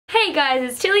Hey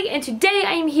guys, it's Tilly and today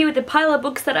I am here with a pile of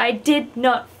books that I did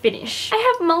not finish. I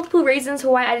have multiple reasons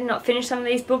for why I did not finish some of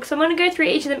these books, so I'm going to go through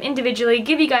each of them individually,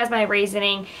 give you guys my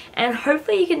reasoning, and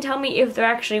hopefully you can tell me if they're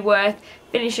actually worth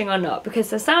finishing or not, because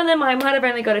for some of them I might have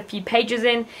only got a few pages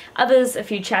in, others a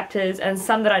few chapters, and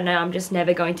some that I know I'm just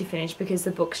never going to finish because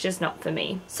the book's just not for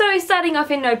me. So starting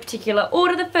off in no particular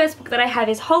order, the first book that I have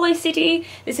is Hollow City.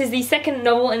 This is the second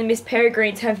novel in the Miss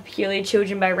Peregrine's Home for Peculiar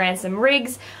Children by Ransom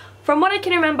Riggs. From what I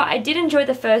can remember, I did enjoy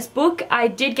the first book. I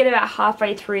did get about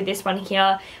halfway through this one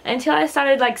here until I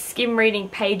started like skim reading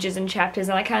pages and chapters,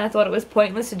 and I kind of thought it was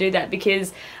pointless to do that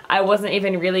because I wasn't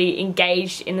even really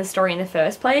engaged in the story in the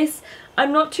first place.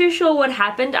 I'm not too sure what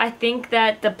happened. I think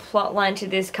that the plot line to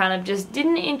this kind of just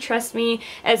didn't interest me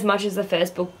as much as the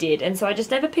first book did, and so I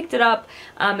just never picked it up.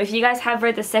 If you guys have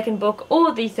read the second book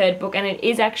or the third book and it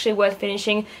is actually worth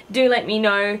finishing, do let me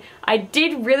know. I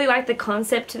did really like the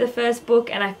concept to the first book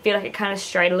and I feel like it kind of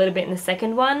strayed a little bit in the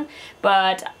second one,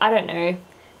 but I don't know.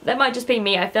 That might just be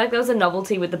me. I feel like there was a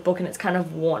novelty with the book and it's kind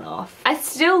of worn off. I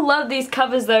still love these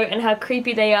covers though and how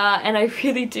creepy they are, and I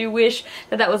really do wish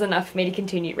that that was enough for me to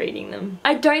continue reading them.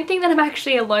 I don't think that I'm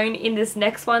actually alone in this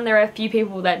next one. There are a few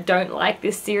people that don't like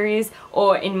this series,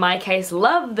 or in my case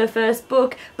love the first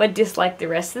book but dislike the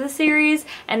rest of the series,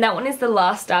 and that one is The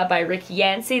Last Star by Rick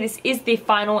Yancey. This is the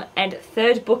final and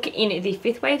third book in the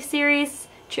Fifth Wave series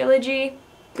trilogy.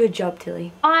 Good job,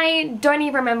 Tilly. I don't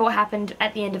even remember what happened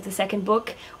at the end of the second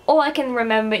book. All I can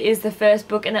remember is the first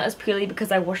book, and that was purely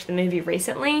because I watched the movie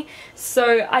recently.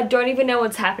 So I don't even know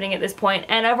what's happening at this point,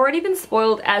 and I've already been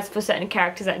spoiled as for certain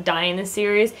characters that die in the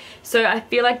series. So I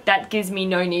feel like that gives me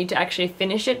no need to actually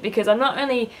finish it, because I'm not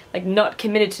only like not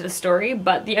committed to the story,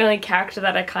 but the only character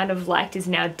that I kind of liked is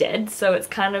now dead. So it's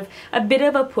kind of a bit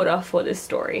of a put off for this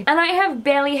story. And I have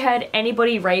barely heard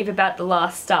anybody rave about The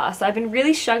Last Star, so I've been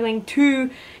really struggling to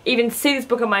even see this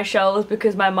book on my shelves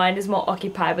because my mind is more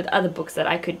occupied with other books that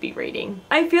I could be reading.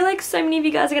 I feel like so many of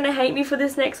you guys are going to hate me for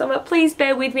this next one, but please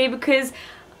bear with me because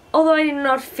although I did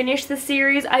not finish the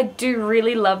series, I do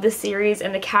really love the series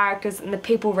and the characters and the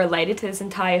people related to this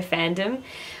entire fandom.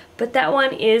 But that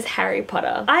one is Harry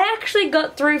Potter. I actually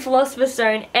got through Philosopher's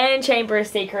Stone and Chamber of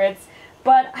Secrets,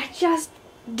 but I just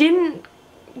didn't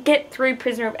get through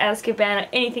Prisoner of Azkaban or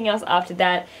anything else after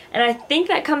that, and I think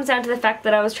that comes down to the fact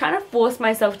that I was trying to force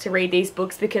myself to read these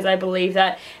books because I believe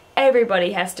that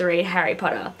everybody has to read Harry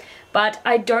Potter. But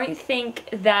I don't think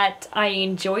that I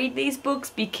enjoyed these books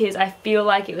because I feel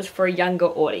like it was for a younger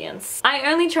audience.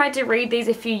 I only tried to read these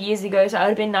a few years ago, so I would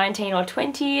have been 19 or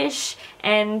 20-ish,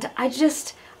 and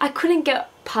I couldn't get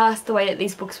past the way that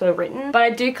these books were written. But I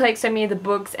do collect so many of the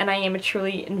books and I am a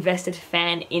truly invested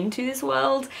fan into this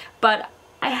world, but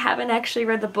I haven't actually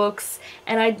read the books,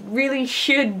 and I really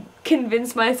should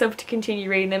convince myself to continue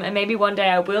reading them, and maybe one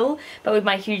day I will, but with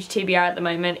my huge TBR at the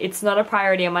moment, it's not a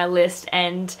priority on my list,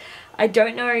 and I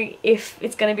don't know if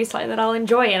it's going to be something that I'll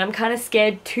enjoy, and I'm kind of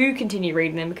scared to continue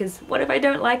reading them because what if I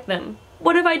don't like them?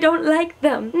 What if I don't like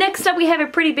them? Next up we have a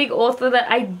pretty big author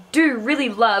that I do really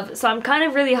love, so I'm kind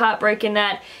of really heartbroken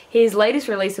that his latest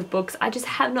release of books I just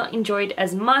have not enjoyed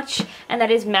as much, and that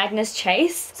is Magnus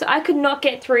Chase. So I could not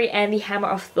get through And the Hammer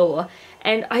of Thor,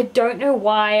 and I don't know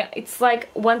why. It's like,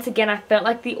 once again, I felt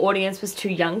like the audience was too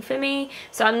young for me,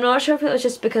 so I'm not sure if it was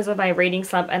just because of my reading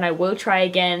slump, and I will try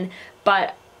again,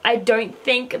 but I don't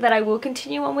think that I will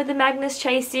continue on with the Magnus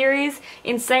Chase series.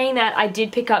 In saying that, I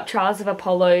did pick up Trials of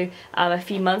Apollo a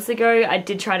few months ago. I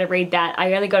did try to read that.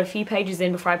 I only got a few pages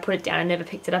in before I put it down and never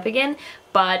picked it up again.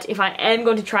 But if I am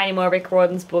going to try any more Rick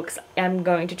Riordan's books, I'm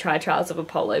going to try Trials of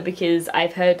Apollo because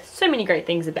I've heard so many great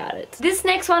things about it. This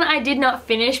next one I did not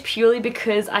finish purely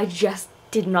because I just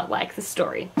did not like the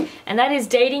story, and that is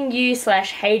Dating You /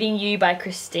 Hating You by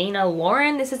Christina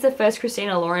Lauren. This is the first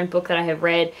Christina Lauren book that I have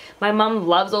read. My mum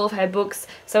loves all of her books,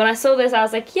 so when I saw this I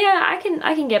was like, yeah,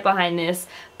 I can get behind this,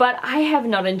 but I have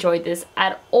not enjoyed this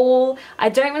at all. I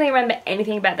don't really remember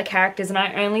anything about the characters, and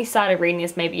I only started reading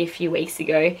this maybe a few weeks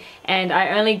ago, and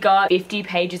I only got 50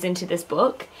 pages into this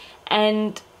book,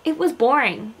 and it was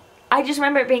boring. I just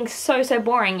remember it being so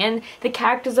boring, and the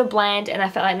characters are bland, and I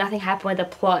felt like nothing happened with the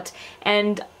plot,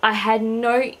 and I had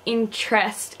no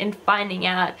interest in finding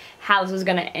out how this was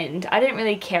going to end. I didn't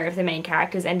really care if the main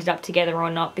characters ended up together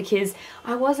or not because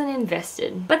I wasn't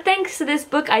invested. But thanks to this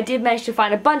book I did manage to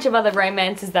find a bunch of other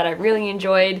romances that I really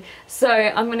enjoyed, so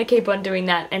I'm going to keep on doing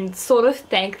that and sort of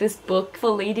thank this book for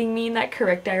leading me in that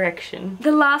correct direction.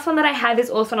 The last one that I have is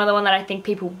also another one that I think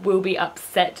people will be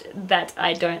upset that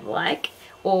I don't like,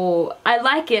 or I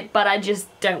like it but I just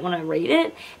don't want to read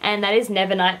it, and that is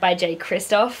Nevernight by J.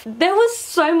 Kristoff. There was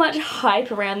so much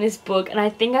hype around this book, and I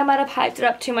think I might have hyped it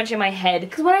up too much in my head,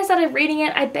 because when I started reading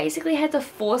it I basically had to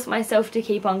force myself to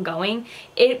keep on going.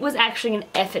 It was actually an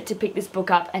effort to pick this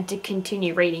book up and to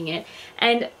continue reading it,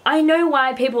 and I know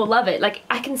why people love it. Like,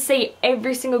 I can see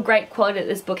every single great quality that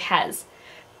this book has,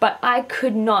 but I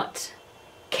could not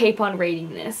keep on reading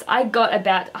this. I got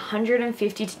about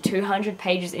 150 to 200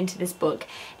 pages into this book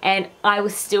and I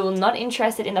was still not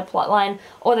interested in the plotline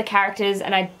or the characters,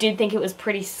 and I did think it was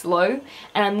pretty slow,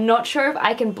 and I'm not sure if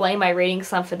I can blame my reading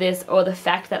slump for this or the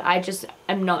fact that I just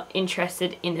am not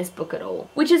interested in this book at all.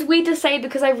 Which is weird to say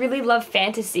because I really love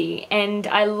fantasy and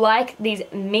I like these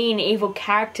mean evil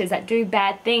characters that do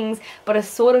bad things but are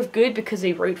sort of good because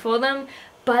we root for them,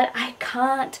 but I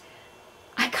can't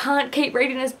keep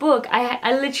reading this book.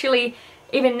 I literally,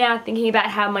 even now thinking about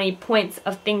how many points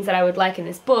of things that I would like in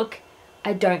this book,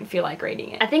 I don't feel like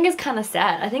reading it. I think it's kind of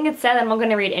sad. I think it's sad that I'm not going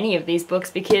to read any of these books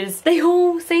because they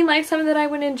all seem like something that I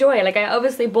would enjoy. Like, I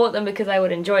obviously bought them because I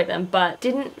would enjoy them, but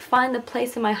didn't find the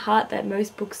place in my heart that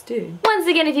most books do. Once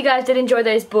again, if you guys did enjoy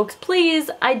those books, please,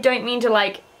 I don't mean to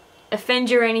like offend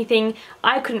you or anything,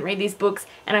 I couldn't read these books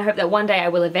and I hope that one day I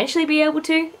will eventually be able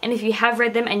to, and if you have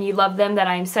read them and you love them, then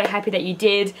I am so happy that you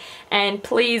did, and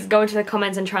please go into the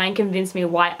comments and try and convince me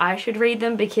why I should read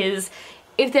them, because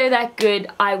if they're that good,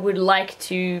 I would like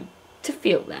to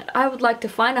feel that. I would like to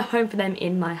find a home for them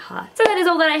in my heart. So that is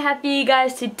all that I have for you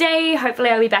guys today. Hopefully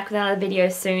I'll be back with another video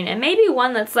soon, and maybe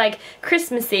one that's like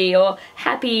Christmassy or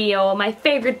happy or my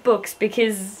favorite books,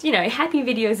 because, you know, happy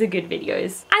videos are good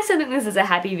videos. I still think this is a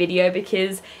happy video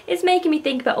because it's making me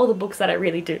think about all the books that I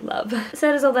really do love. So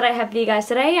that is all that I have for you guys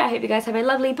today. I hope you guys have a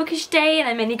lovely bookish day and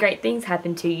that many great things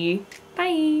happen to you.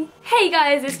 Bye! Hey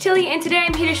guys, it's Tilly, and today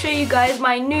I'm here to show you guys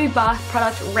my new bath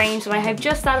product range that I have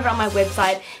just started on my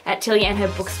website at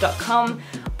tillyandherbooks.com.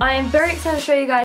 I am very excited to show you guys